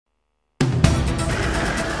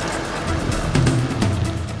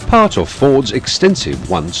Part of Ford's extensive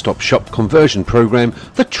one-stop shop conversion program,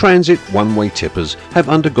 the Transit one-way tippers have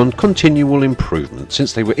undergone continual improvement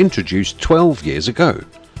since they were introduced 12 years ago.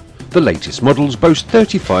 The latest models boast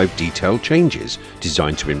 35 detailed changes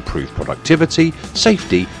designed to improve productivity,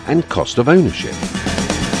 safety and cost of ownership.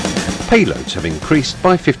 Payloads have increased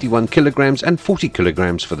by 51 kilograms and 40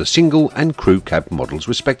 kilograms for the single and crew cab models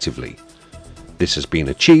respectively. This has been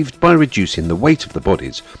achieved by reducing the weight of the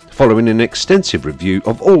bodies following an extensive review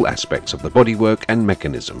of all aspects of the bodywork and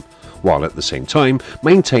mechanism, while at the same time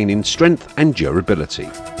maintaining strength and durability.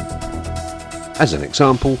 As an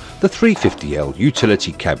example, the 350L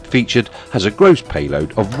utility cab featured has a gross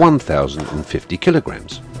payload of 1,050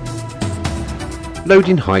 kilograms.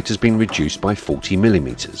 Loading height has been reduced by 40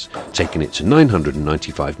 mm, taking it to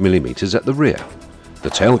 995 mm at the rear. The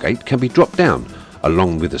tailgate can be dropped down,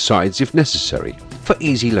 along with the sides if necessary, for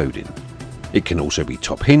easy loading. It can also be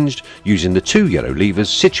top-hinged using the two yellow levers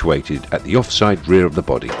situated at the offside rear of the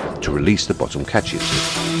body to release the bottom catches.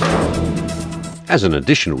 As an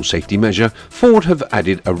additional safety measure, Ford have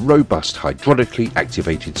added a robust hydraulically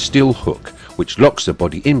activated steel hook which locks the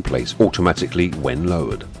body in place automatically when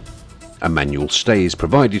lowered. A manual stay is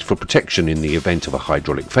provided for protection in the event of a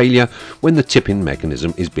hydraulic failure when the tipping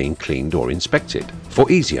mechanism is being cleaned or inspected,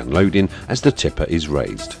 for easy unloading as the tipper is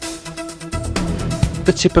raised.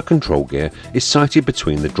 The tipper control gear is sited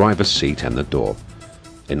between the driver's seat and the door,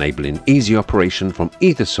 enabling easy operation from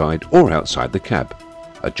either side or outside the cab.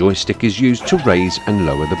 A joystick is used to raise and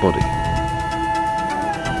lower the body.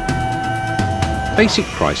 Basic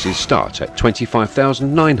prices start at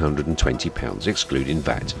 £25,920 excluding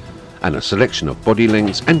VAT, and a selection of body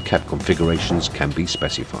lengths and cab configurations can be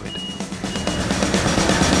specified.